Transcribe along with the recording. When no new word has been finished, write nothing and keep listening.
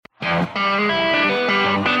You're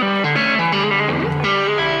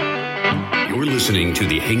listening to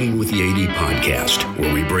the Hanging with the AD podcast,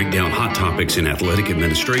 where we break down hot topics in athletic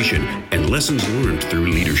administration and lessons learned through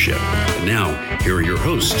leadership. And now, here are your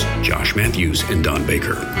hosts, Josh Matthews and Don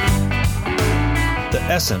Baker. The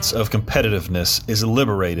essence of competitiveness is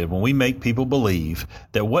liberated when we make people believe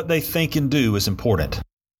that what they think and do is important,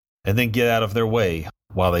 and then get out of their way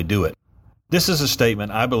while they do it. This is a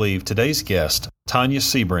statement I believe today's guest, Tanya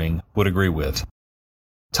Sebring, would agree with.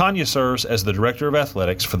 Tanya serves as the Director of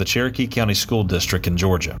Athletics for the Cherokee County School District in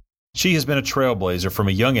Georgia. She has been a trailblazer from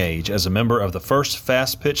a young age as a member of the first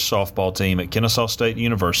fast-pitch softball team at Kennesaw State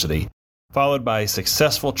University, followed by a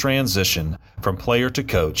successful transition from player to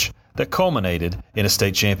coach that culminated in a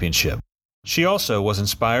state championship. She also was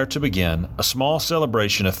inspired to begin a small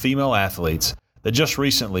celebration of female athletes that just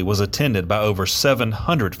recently was attended by over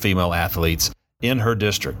 700 female athletes in her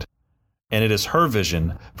district. And it is her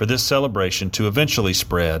vision for this celebration to eventually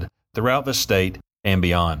spread throughout the state and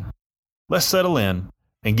beyond. Let's settle in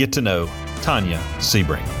and get to know Tanya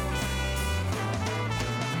Sebring.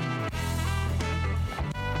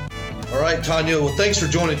 All right, Tanya, well, thanks for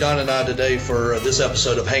joining Don and I today for this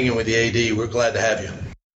episode of Hanging with the AD. We're glad to have you.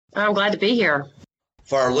 I'm glad to be here.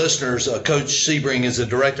 For our listeners, Coach Sebring is the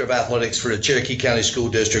Director of Athletics for the Cherokee County School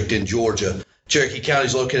District in Georgia. Cherokee County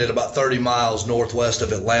is located about 30 miles northwest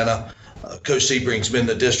of Atlanta. Coach Sebring's been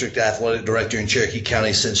the District Athletic Director in Cherokee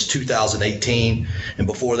County since 2018, and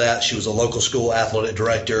before that, she was a local school athletic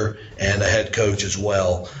director and a head coach as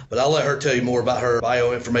well. But I'll let her tell you more about her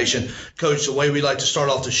bio information. Coach, the way we like to start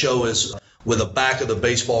off the show is with a back of the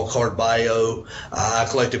baseball card bio. I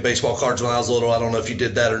collected baseball cards when I was little. I don't know if you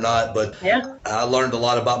did that or not, but yeah. I learned a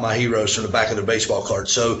lot about my heroes from the back of the baseball card.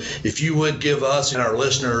 So if you would give us and our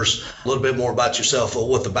listeners a little bit more about yourself, or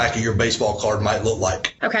what the back of your baseball card might look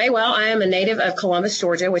like. Okay, well, I am a native of Columbus,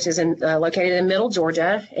 Georgia, which is located in middle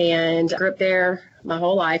Georgia, and grew up there my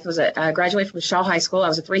whole life. I graduated from Shaw High School. I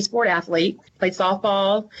was a three-sport athlete, played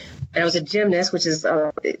softball, and I was a gymnast, which is,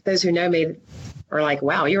 those who know me are like,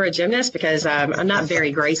 wow, you're a gymnast? Because I'm not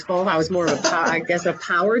very graceful. I was more of a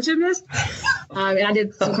power gymnast. And I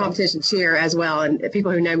did some competition cheer as well. And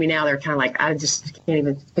people who know me now, they're kind of like, I just can't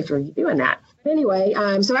even picture you doing that. But anyway,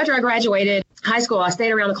 so after I graduated high school, I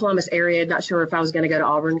stayed around the Columbus area, not sure if I was going to go to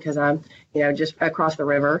Auburn because I'm, just across the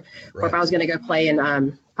river, right, or if I was going to go play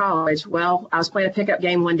in college. Well, I was playing a pickup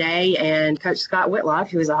game one day, and Coach Scott Whitlock,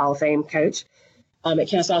 who is a Hall of Fame coach, at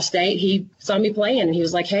Kennesaw State, he saw me playing, and he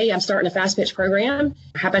was like, hey, I'm starting a fast pitch program.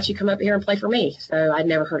 How about you come up here and play for me? So I'd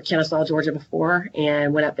never heard of Kennesaw, Georgia before,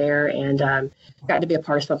 and went up there and got to be a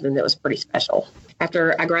part of something that was pretty special.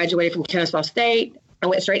 After I graduated from Kennesaw State, I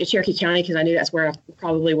went straight to Cherokee County because I knew that's where I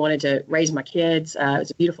probably wanted to raise my kids. It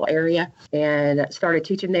was a beautiful area, and started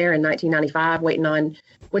teaching there in 1995, waiting on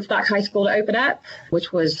Woodstock High School to open up,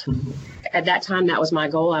 which was, at that time, that was my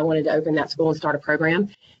goal. I wanted to open that school and start a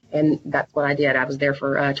program. And that's what I did. I was there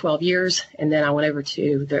for 12 years, and then I went over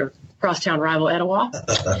to the crosstown rival Etowah,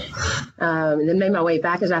 and then made my way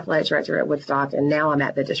back as athletic director at Woodstock, and now I'm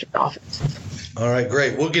at the district office. All right,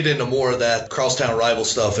 great. We'll get into more of that crosstown rival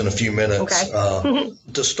stuff in a few minutes. Okay.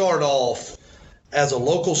 To start off, as a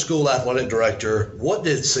local school athletic director, what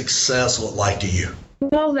did success look like to you?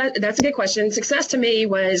 Well, that's a good question. Success to me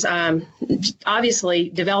was obviously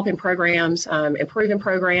developing programs, improving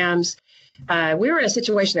programs. We were in a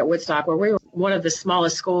situation at Woodstock where we were one of the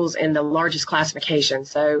smallest schools in the largest classification.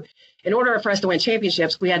 So in order for us to win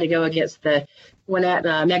championships, we had to go against the Gwinnett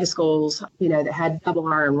mega schools, that had double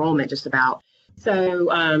our enrollment just about.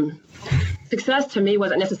 So success to me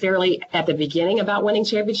wasn't necessarily at the beginning about winning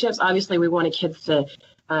championships. Obviously, we wanted kids to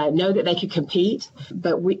know that they could compete,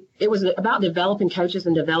 but it was about developing coaches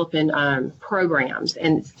and developing programs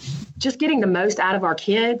and just getting the most out of our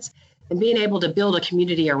kids and being able to build a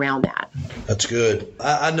community around that. That's good.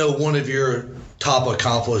 I know one of your top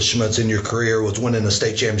accomplishments in your career was winning the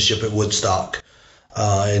state championship at Woodstock.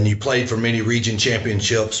 And you played for many region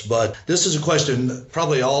championships. But this is a question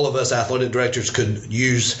probably all of us athletic directors could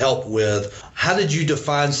use help with. How did you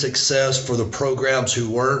define success for the programs who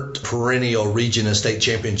weren't perennial region and state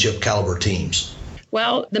championship caliber teams?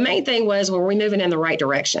 Well, the main thing was, were we moving in the right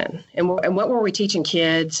direction? And what were we teaching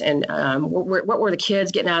kids? And what were the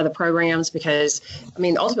kids getting out of the programs? Because,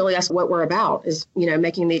 ultimately that's what we're about is,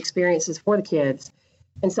 making the experiences for the kids.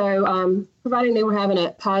 And so providing they were having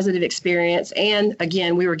a positive experience. And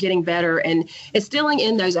again, we were getting better and instilling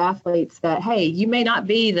in those athletes that, hey, you may not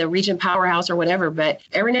be the region powerhouse or whatever, but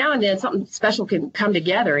every now and then something special can come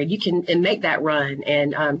together and you can make that run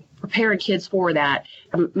and preparing kids for that.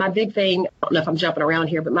 My big thing, I don't know if I'm jumping around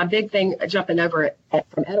here, but my big thing jumping over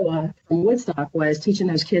from Etowah, from Woodstock, was teaching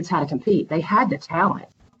those kids how to compete. They had the talent.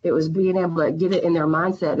 It was being able to get it in their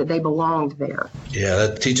mindset that they belonged there.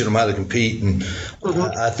 Yeah, teaching them how to compete. And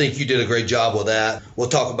I think you did a great job with that. We'll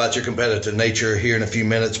talk about your competitive nature here in a few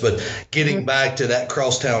minutes. But getting back to that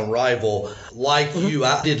crosstown rival, like you,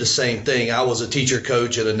 I did the same thing. I was a teacher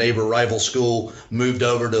coach at a neighbor rival school, moved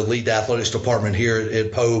over to lead the athletics department here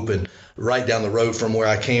at Pope and right down the road from where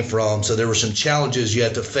I came from. So there were some challenges you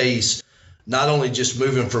had to face, not only just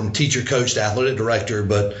moving from teacher coach to athletic director,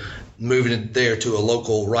 but moving it there to a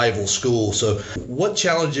local rival school. So what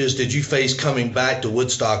challenges did you face coming back to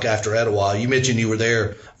Woodstock after Etowah? You mentioned you were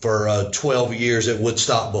there for 12 years at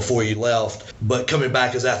Woodstock before you left, but coming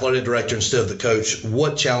back as athletic director instead of the coach,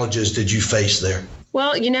 what challenges did you face there?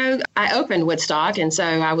 Well, I opened Woodstock, and so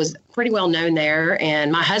I was pretty well known there. And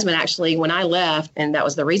my husband actually, when I left, and that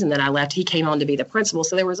was the reason that I left, he came on to be the principal.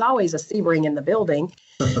 So there was always a Sebring in the building.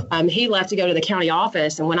 He left to go to the county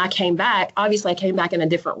office. And when I came back, obviously I came back in a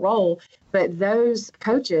different role. But those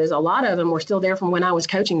coaches, a lot of them were still there from when I was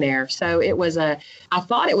coaching there. So I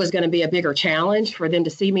thought it was going to be a bigger challenge for them to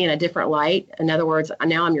see me in a different light. In other words,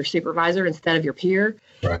 now I'm your supervisor instead of your peer.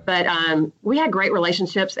 Right. But we had great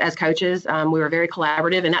relationships as coaches. We were very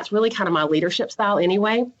collaborative, and that's really kind of my leadership style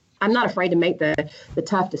anyway. I'm not afraid to make the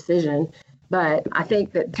tough decision, but I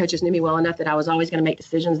think that coaches knew me well enough that I was always going to make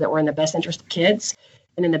decisions that were in the best interest of kids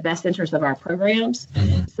and in the best interest of our programs.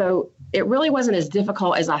 Mm-hmm. So it really wasn't as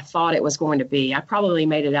difficult as I thought it was going to be. I probably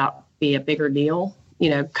made it out to be a bigger deal,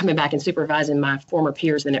 coming back and supervising my former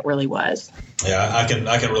peers than it really was. Yeah, I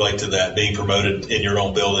can relate to that. Being promoted in your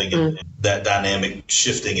own building and that dynamic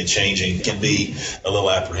shifting and changing can be a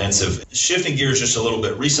little apprehensive. Shifting gears just a little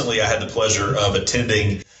bit. Recently, I had the pleasure of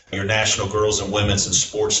attending your National Girls and Women's and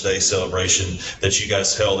Sports Day celebration that you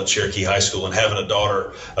guys held at Cherokee High School. And having a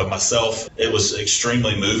daughter of myself, it was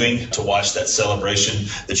extremely moving to watch that celebration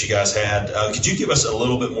that you guys had. Could you give us a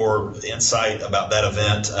little bit more insight about that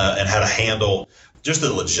event and how to handle just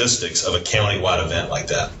the logistics of a county-wide event like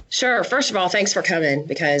that? Sure. First of all, thanks for coming,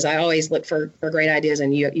 because I always look for great ideas,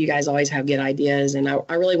 and you guys always have good ideas. And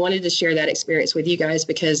I really wanted to share that experience with you guys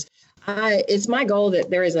because it's my goal that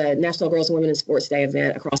there is a National Girls and Women in Sports Day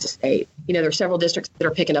event across the state. There are several districts that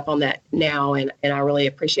are picking up on that now, and I really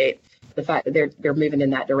appreciate the fact that they're moving in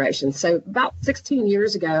that direction. So about 16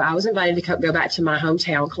 years ago, I was invited to go back to my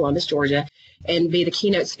hometown, Columbus, Georgia, and be the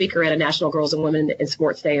keynote speaker at a National Girls and Women in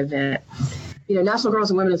Sports Day event. National Girls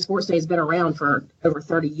and Women in Sports Day has been around for over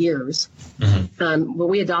 30 years. Mm-hmm. When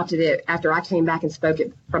we adopted it, after I came back and spoke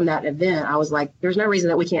from that event, I was like, there's no reason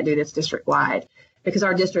that we can't do this district-wide, because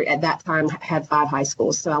our district at that time had 5 high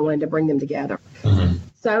schools, so I wanted to bring them together. Mm-hmm.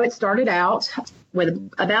 So it started out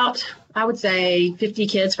with about, I would say, 50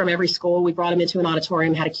 kids from every school. We brought them into an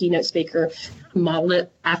auditorium, had a keynote speaker, modeled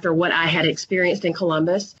it after what I had experienced in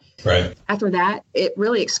Columbus. Right. After that, it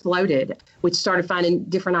really exploded. We started finding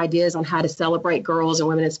different ideas on how to celebrate girls and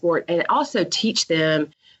women in sport, and also teach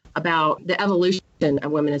them about the evolution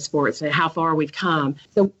of women in sports and how far we've come.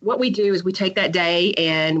 So what we do is we take that day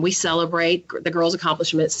and we celebrate the girls'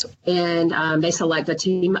 accomplishments, and they select a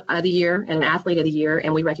team of the year and an athlete of the year,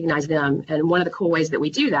 and we recognize them. And one of the cool ways that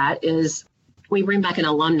we do that is we bring back an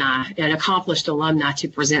accomplished alumni to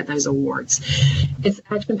present those awards. It's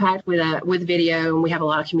action-packed with video, and we have a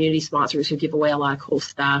lot of community sponsors who give away a lot of cool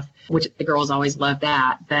stuff, which the girls always love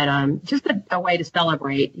that. But just a way to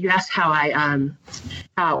celebrate. You asked how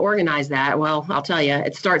I organize that. Well, I'll tell you,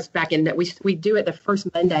 it starts back in that we do it the first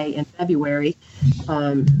Monday in February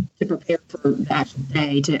to prepare for the actual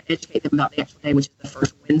day, to educate them about the actual day, which is the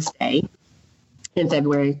first Wednesday in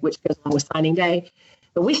February, which goes along with signing day.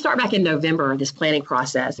 But we start back in November, this planning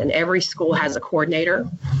process, and every school has a coordinator,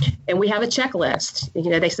 and we have a checklist.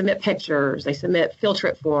 They submit pictures, they submit field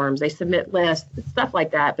trip forms, they submit lists, stuff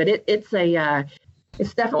like that. But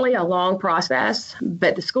it's definitely a long process,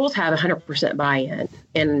 but the schools have 100% buy-in,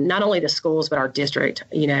 and not only the schools, but our district.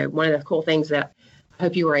 One of the cool things that I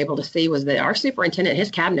hope you were able to see was that our superintendent and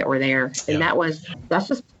his cabinet were there, and that's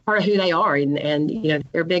just part of who they are, and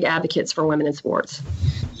they're big advocates for women in sports.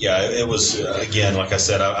 Yeah, it was, again, like I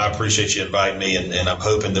said, I appreciate you inviting me, and I'm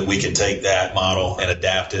hoping that we can take that model and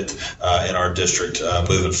adapt it in our district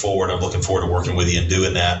moving forward. I'm looking forward to working with you and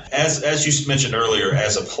doing that. As you mentioned earlier,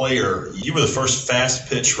 as a player, you were the first fast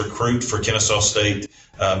pitch recruit for Kennesaw State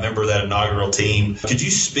member of that inaugural team. Could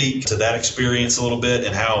you speak to that experience a little bit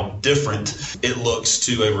and how different it looks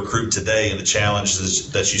to a recruit today and the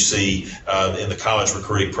challenges that you see in the college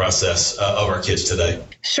recruiting process of our kids today?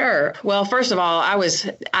 Sure. Well, first of all, I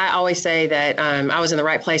always say that I was in the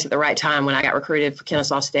right place at the right time when I got recruited for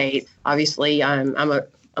Kennesaw State. Obviously, I'm a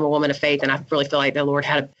woman of faith, and I really feel like the Lord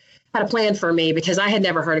had a plan for me because I had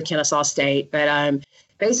never heard of Kennesaw State. But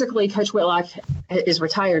basically, Coach Whitlock is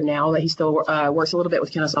retired now, but he still works a little bit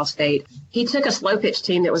with Kennesaw State. He took a slow pitch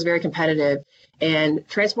team that was very competitive and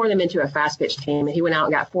transformed them into a fast pitch team. And he went out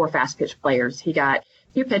and got 4 fast pitch players. He got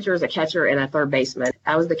 2 pitchers, a catcher, and a third baseman.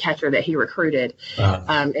 I was the catcher that he recruited.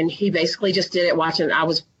 And he basically just did it watching. I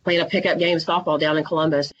was playing a pickup game softball down in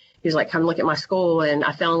Columbus. He was like, come look at my school. And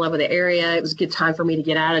I fell in love with the area. It was a good time for me to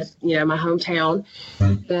get out of, my hometown.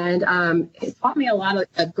 And it taught me a lot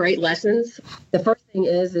of great lessons. The first thing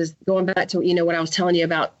is going back to, what I was telling you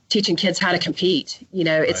about teaching kids how to compete.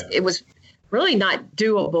 It was really not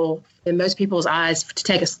doable in most people's eyes to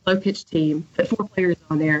take a slow pitch team, put 4 players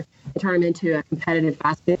on there, and turn them into a competitive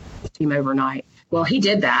fast pitch team overnight. Well, he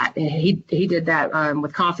did that, and he did that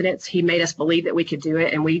with confidence. He made us believe that we could do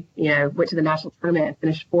it, and we, went to the national tournament and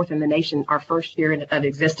finished 4th in the nation our first year of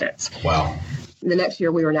existence. Wow. The next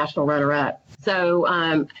year, we were national runner-up. So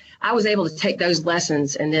I was able to take those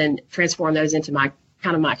lessons and then transform those into my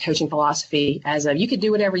coaching philosophy as you could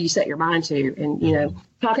do whatever you set your mind to. And,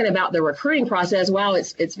 talking about the recruiting process, well,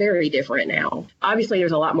 it's very different now. Obviously,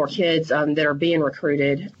 there's a lot more kids that are being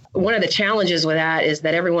recruited. One of the challenges with that is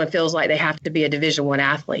that everyone feels like they have to be a Division I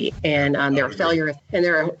athlete, and they're a failure. And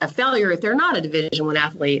they're a failure if they're not a Division I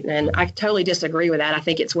athlete. And I totally disagree with that. I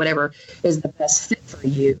think it's whatever is the best fit for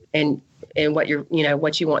you and what you're,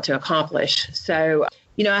 what you want to accomplish. So,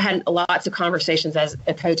 I had lots of conversations as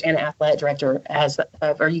a coach and athletic director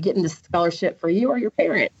are you getting the scholarship for you or your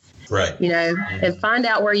parents? Right. And find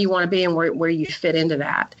out where you want to be and where you fit into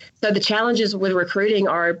that. So the challenges with recruiting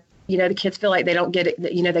are, the kids feel like they don't get it,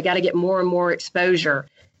 they got to get more and more exposure,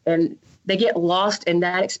 and they get lost in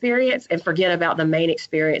that experience and forget about the main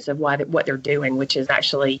experience of what they're doing, which is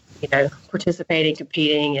actually, participating,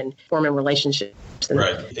 competing, and forming relationships.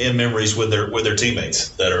 And memories with their teammates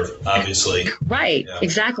that are obviously. Right. Yeah.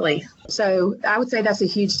 Exactly. So I would say that's a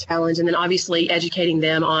huge challenge. And then obviously educating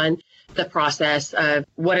them on the process of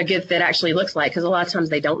what a good fit actually looks like, because a lot of times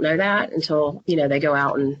they don't know that until, they go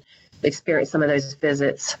out and experience some of those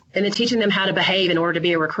visits. And then teaching them how to behave in order to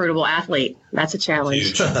be a recruitable athlete. That's a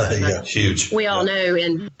challenge. Huge. Huge. We all know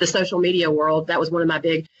in the social media world, that was one of my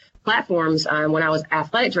big platforms when I was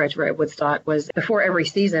athletic director at Woodstock. Was before every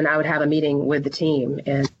season, I would have a meeting with the team,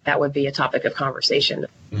 and that would be a topic of conversation.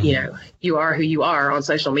 Mm-hmm. You are who you are on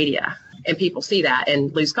social media, and people see that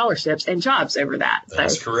and lose scholarships and jobs over that.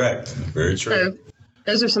 That's correct. Very true. So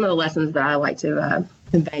those are some of the lessons that I like to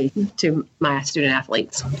convey to my student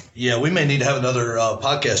athletes. Yeah, we may need to have another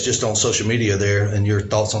podcast just on social media there and your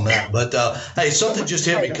thoughts on that. But hey, something just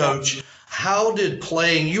hit me, Coach. How did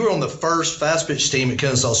you were on the first fast pitch team at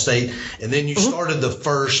Kennesaw State, and then you started the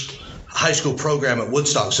first high school program at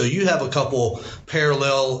Woodstock. So you have a couple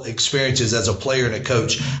parallel experiences as a player and a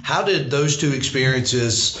coach. How did those two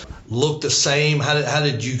experiences look the same? How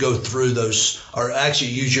did you go through those, or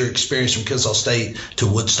actually use your experience from Kennesaw State to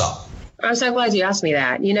Woodstock? I'm so glad you asked me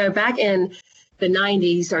that. Back in the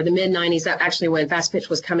 90s or the mid 90s, actually when fast pitch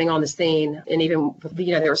was coming on the scene, and even,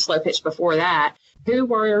 there was slow pitch before that, who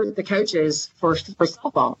were the coaches for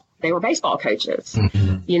softball? They were baseball coaches,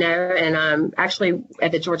 and actually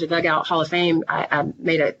at the Georgia Dugout Hall of Fame, I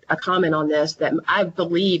made a comment on this, that I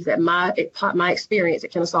believe that my experience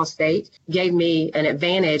at Kennesaw State gave me an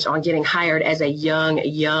advantage on getting hired as a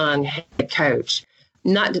young head coach.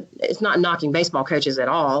 It's not knocking baseball coaches at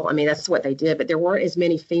all. I mean, that's what they did, but there weren't as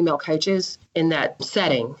many female coaches in that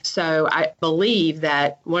setting. So I believe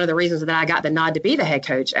that one of the reasons that I got the nod to be the head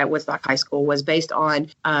coach at Woodstock High School was based on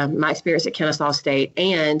my experience at Kennesaw State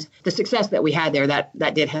and the success that we had there.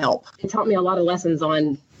 That did help. It taught me a lot of lessons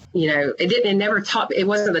on, it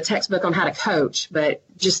wasn't the textbook on how to coach, but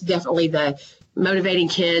just definitely the motivating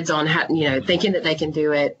kids on how, thinking that they can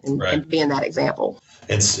do it and being that example.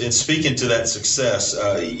 And speaking to that success,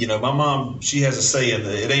 my mom, she has a saying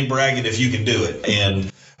that it ain't bragging if you can do it.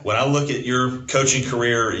 And when I look at your coaching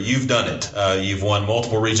career, you've done it. You've won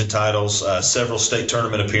multiple region titles, several state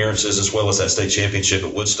tournament appearances, as well as that state championship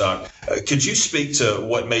at Woodstock. Could you speak to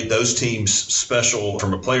what made those teams special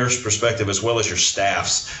from a player's perspective, as well as your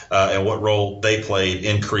staff's, and what role they played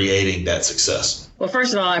in creating that success? Well,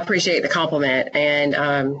 first of all, I appreciate the compliment. And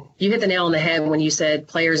you hit the nail on the head when you said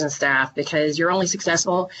players and staff, because you're only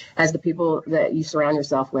successful as the people that you surround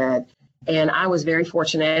yourself with. And I was very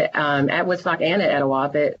fortunate at Woodstock and at Etowah,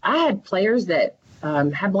 but I had players that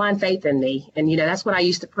had blind faith in me. And, that's what I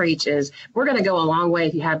used to preach is we're going to go a long way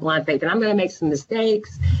if you have blind faith. And I'm going to make some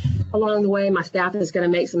mistakes along the way. My staff is going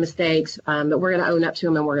to make some mistakes, but we're going to own up to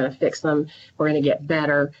them and we're going to fix them. We're going to get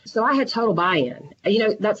better. So I had total buy-in.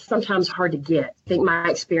 That's sometimes hard to get. I think my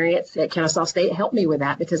experience at Kennesaw State helped me with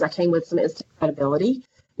that because I came with some instant credibility.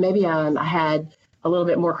 Maybe I had a little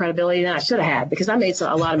bit more credibility than I should have had because I made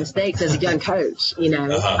a lot of mistakes as a young coach,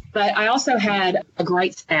 But I also had a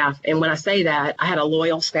great staff. And when I say that, I had a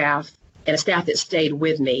loyal staff and a staff that stayed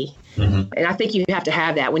with me. Mm-hmm. And I think you have to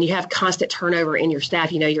have that. When you have constant turnover in your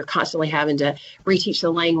staff, you're constantly having to reteach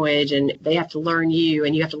the language and they have to learn you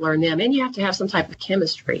and you have to learn them and you have to have some type of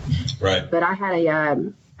chemistry. Right. But I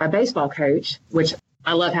had a baseball coach, which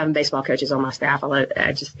I love having baseball coaches on my staff.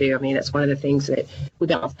 I just do. I mean, it's one of the things that we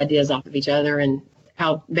bounce ideas off of each other and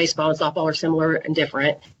how baseball and softball are similar and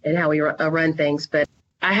different and how we run things. But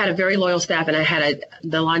I had a very loyal staff and I had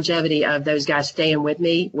the longevity of those guys staying with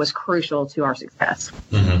me was crucial to our success.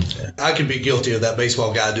 Mm-hmm. I can be guilty of that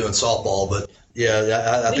baseball guy doing softball, but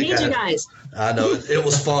yeah, I think you guys. I know it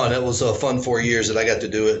was fun. It was a fun 4 years that I got to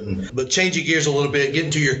do it. But changing gears a little bit,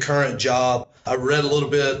 getting to your current job, I read a little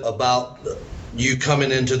bit about you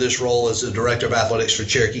coming into this role as the Director of Athletics for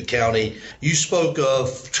Cherokee County. You spoke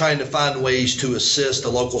of trying to find ways to assist the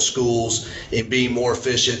local schools in being more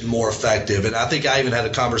efficient and more effective. And I think I even had a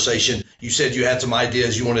conversation. You said you had some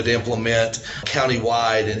ideas you wanted to implement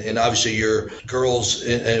countywide, and obviously your Girls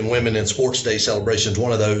and Women in Sports Day celebration is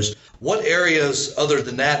one of those. What areas other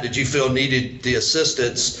than that did you feel needed the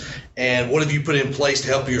assistance, and what have you put in place to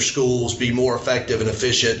help your schools be more effective and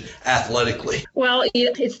efficient athletically? Well,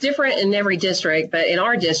 it's different in every district, but in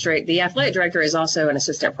our district, the athletic director is also an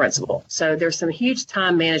assistant principal. So there's some huge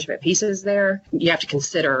time management pieces there you have to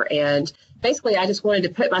consider. And basically, I just wanted to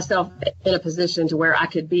put myself in a position to where I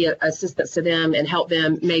could be an assistant to them and help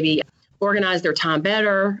them maybe organize their time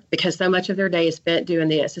better because so much of their day is spent doing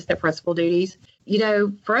the assistant principal duties.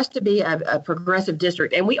 For us to be a progressive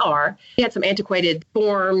district, and we had some antiquated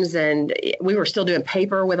forms and we were still doing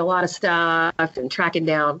paper with a lot of stuff and tracking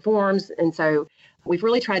down forms. And so we've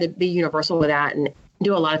really tried to be universal with that and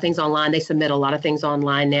do a lot of things online. They submit a lot of things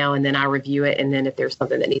online now, and then I review it. And then if there's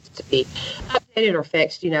something that needs to be updated or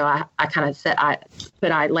fixed, I kind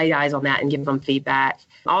of lay eyes on that and give them feedback.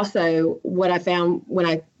 Also, what I found when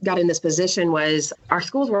I got in this position was our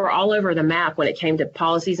schools were all over the map when it came to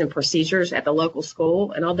policies and procedures at the local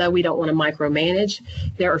school. And although we don't want to micromanage,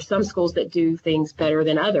 there are some schools that do things better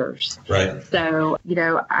than others. Right. So,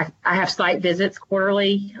 I have site visits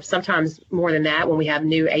quarterly, sometimes more than that when we have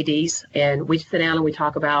new ADs. And we sit down and we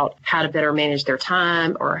talk about how to better manage their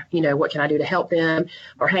time or, what can I do to help them?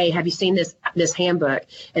 Or, hey, have you seen this handbook?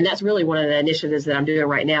 And that's really one of the initiatives that I'm doing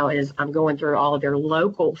right now is I'm going through all of their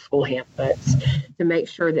local school handbooks to make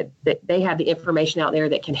sure that they have the information out there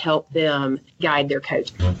that can help them guide their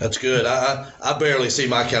coach. That's good. I barely see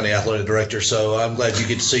my county athletic director, so I'm glad you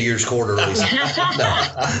get to see yours quarterly. No,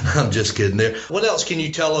 I'm just kidding there. What else can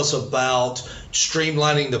you tell us about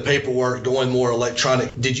streamlining the paperwork, going more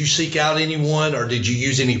electronic? Did you seek out anyone or did you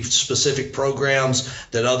use any specific programs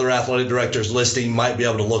that other athletic directors listening might be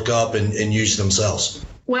able to look up and use themselves?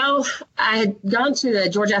 Well, I had gone to the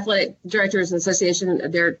Georgia Athletic Directors Association,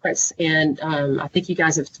 and I think you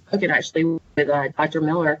guys have spoken actually with Dr.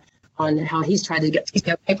 Miller on how he's tried to get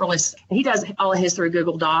paperless. He does all of his through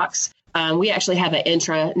Google Docs. We actually have an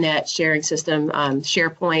intranet sharing system,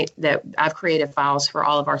 SharePoint, that I've created files for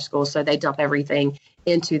all of our schools. So they dump everything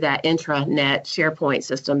into that intranet SharePoint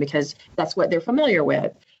system because that's what they're familiar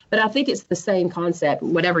with. But I think it's the same concept.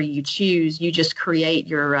 Whatever you choose, you just create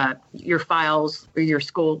your files or your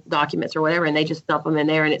school documents or whatever, and they just dump them in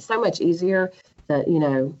there. And it's so much easier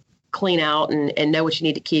to, clean out and know what you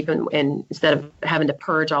need to keep and instead of having to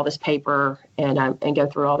purge all this paper and go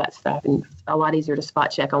through all that stuff. And it's a lot easier to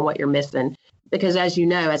spot check on what you're missing. Because as you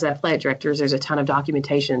know, as athletic directors, there's a ton of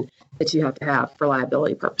documentation that you have to have for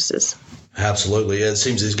liability purposes. Absolutely. It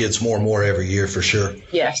seems it gets more and more every year for sure.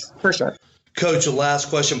 Yes, for sure. Coach, the last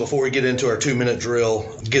question before we get into our 2-minute drill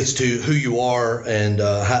gets to who you are and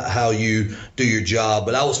how you do your job.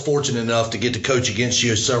 But I was fortunate enough to get to coach against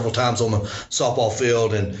you several times on the softball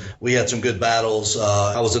field, and we had some good battles.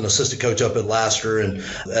 I was an assistant coach up at Laster, and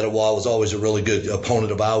Etowah was always a really good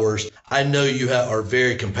opponent of ours. I know you are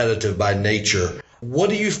very competitive by nature. What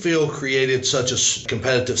do you feel created such a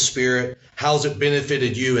competitive spirit? How's it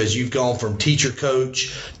benefited you as you've gone from teacher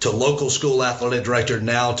coach to local school athletic director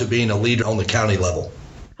now to being a leader on the county level?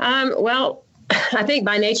 Well, I think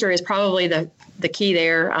by nature is probably the key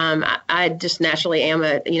there. I just naturally am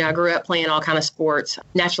I grew up playing all kind of sports,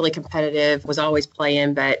 naturally competitive, was always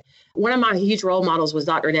playing. But one of my huge role models was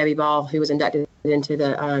Dr. Debbie Ball, who was inducted into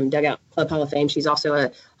the Dugout Club Hall of Fame. She's also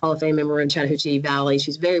a Hall of Fame member in Chattahoochee Valley.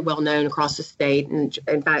 She's very well known across the state. And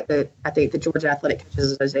in fact, I think the Georgia Athletic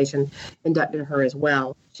Coaches Association inducted her as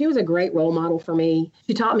well. She was a great role model for me.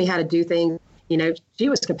 She taught me how to do things. She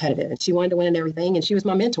was competitive and she wanted to win in everything, and she was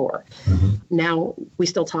my mentor. Mm-hmm. Now we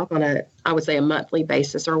still talk on I would say a monthly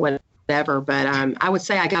basis or whatever, but I would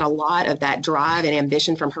say I got a lot of that drive and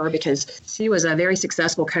ambition from her because she was a very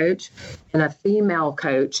successful coach and a female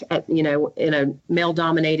coach in a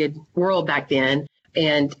male-dominated world back then.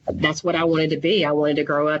 And that's what I wanted to be. I wanted to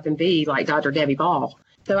grow up and be like Dr. Debbie Ball.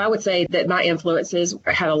 So I would say that my influences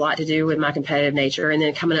had a lot to do with my competitive nature. And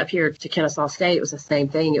then coming up here to Kennesaw State, it was the same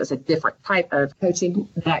thing. It was a different type of coaching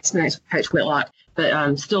that I experienced with Coach Whitlock,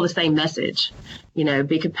 but still the same message.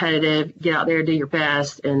 Be competitive, get out there, do your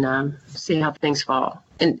best, and see how things fall.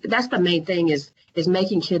 And that's the main thing is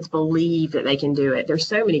making kids believe that they can do it. There's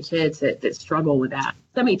so many kids that struggle with that.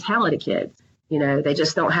 So many talented kids. They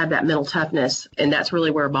just don't have that mental toughness. And that's really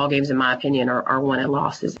where ball games, in my opinion, are won and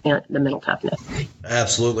lost, is the mental toughness.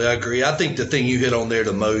 Absolutely. I agree. I think the thing you hit on there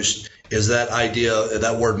the most is that idea,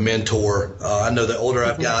 that word mentor. I know the older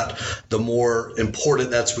I've got, the more important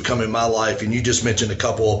that's become in my life. And you just mentioned a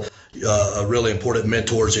couple really important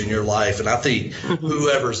mentors in your life. And I think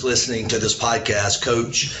whoever's listening to this podcast,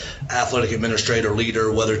 coach, athletic administrator,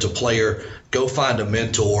 leader, whether it's a player, go find a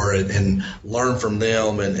mentor and learn from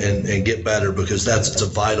them and get better, because that's a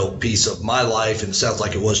vital piece of my life, and it sounds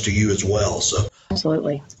like it was to you as well. So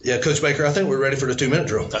absolutely. Yeah, Coach Baker, I think we're ready for the 2-minute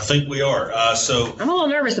drill. I think we are. So I'm a little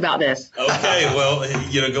nervous about this. Okay, well,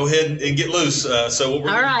 go ahead and get loose. So what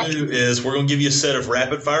we're going to do is we're going to give you a set of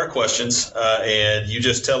rapid fire questions, and you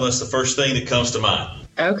just tell us the first thing that comes to mind.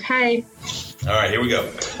 Okay. All right, here we go.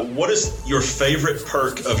 What is your favorite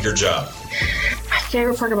perk of your job? My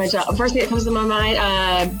favorite perk of my job, first thing that comes to my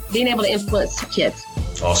mind, being able to influence kids.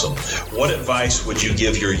 Awesome. What advice would you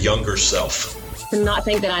give your younger self? To not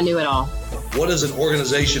think that I knew it all. What is an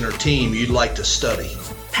organization or team you'd like to study?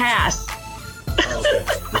 Pass. Okay,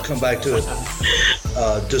 we'll come back to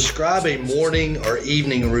it. Describe a morning or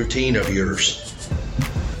evening routine of yours.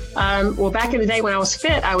 Well, back in the day when I was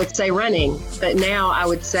fit, I would say running, but now I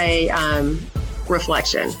would say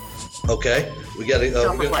reflection. Okay, we got to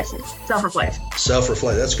self-reflection.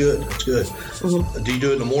 Self-reflect. That's good. That's good. Mm-hmm. Do you do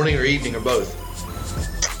it in the morning or evening or both?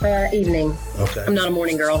 Evening. Okay. I'm not a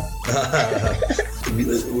morning girl.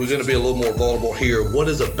 We're going to be a little more vulnerable here. What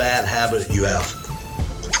is a bad habit you have?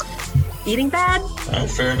 Eating bad?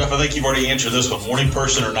 Fair enough. I think you've already answered this one. Morning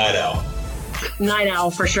person or night owl? Night owl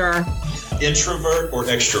for sure. Introvert or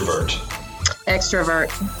extrovert? Extrovert.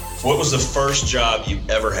 What was the first job you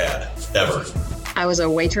ever had? Ever? I was a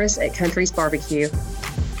waitress at Country's Barbecue.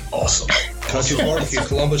 Awesome. Country's Barbecue,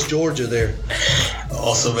 Columbus, Georgia there.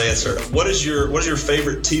 Awesome answer. What is your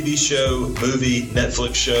favorite TV show, movie,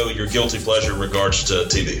 Netflix show, your guilty pleasure in regards to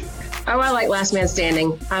TV? Oh, I like Last Man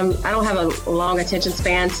Standing. I don't have a long attention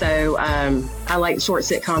span, so I like short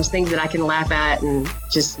sitcoms, things that I can laugh at and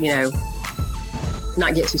just,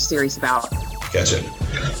 not get too serious about. Gotcha.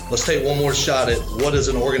 Let's take one more shot at what is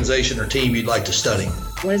an organization or team you'd like to study?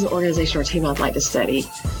 What is an organization or team I'd like to study?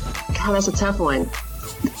 God, that's a tough one.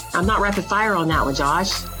 I'm not rapid fire on that one,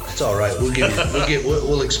 Josh. It's all right.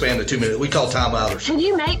 We'll expand to 2 minutes. We call timeouters.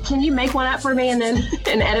 Can you make one up for me and then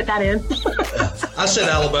edit that in? I said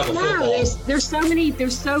Alabama football. There's so many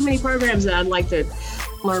programs that I'd like to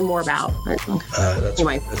learn more about.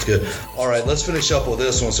 That's good. All right, let's finish up with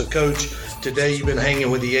this one. So, Coach, today you've been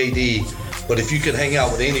hanging with the AD, but if you could hang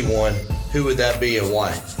out with anyone, who would that be and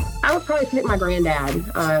why? I would probably pick my granddad,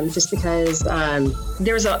 just because I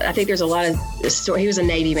think there's a lot of he was a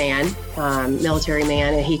Navy man, military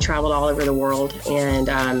man, and he traveled all over the world, and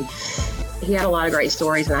he had a lot of great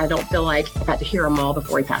stories, and I don't feel like I got to hear them all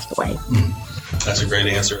before he passed away. That's a great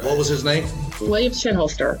answer. What was his name? William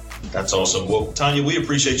Shinholster. That's awesome. Well, Tanya, we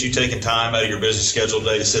appreciate you taking time out of your busy schedule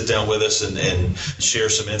today to sit down with us and share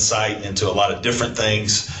some insight into a lot of different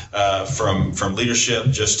things from leadership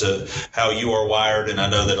just to how you are wired. And I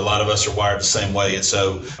know that a lot of us are wired the same way. And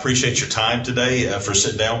so appreciate your time today for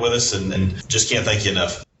sitting down with us and just can't thank you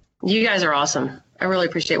enough. You guys are awesome. I really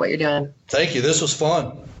appreciate what you're doing. Thank you. This was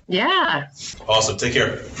fun. Yeah. Awesome. Take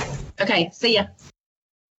care. Okay. See ya.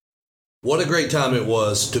 What a great time it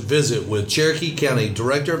was to visit with Cherokee County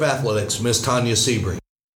Director of Athletics, Miss Tanya Sebring.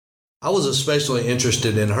 I was especially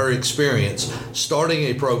interested in her experience starting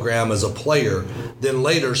a program as a player, then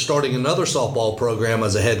later starting another softball program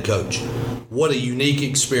as a head coach. What a unique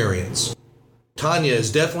experience. Tanya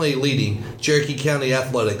is definitely leading Cherokee County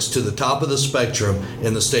athletics to the top of the spectrum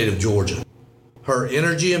in the state of Georgia. Her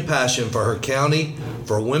energy and passion for her county,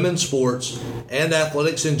 for women's sports, and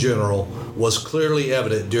athletics in general was clearly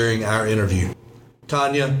evident during our interview.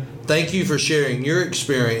 Tanya, thank you for sharing your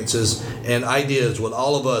experiences and ideas with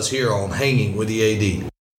all of us here on Hanging with the AD.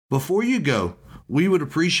 Before you go, we would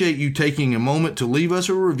appreciate you taking a moment to leave us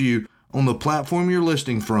a review on the platform you're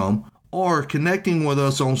listening from or connecting with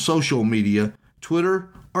us on social media, Twitter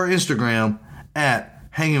or Instagram at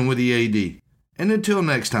Hanging with the AD. And until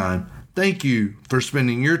next time, thank you for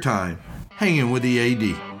spending your time hanging with the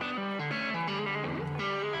AD.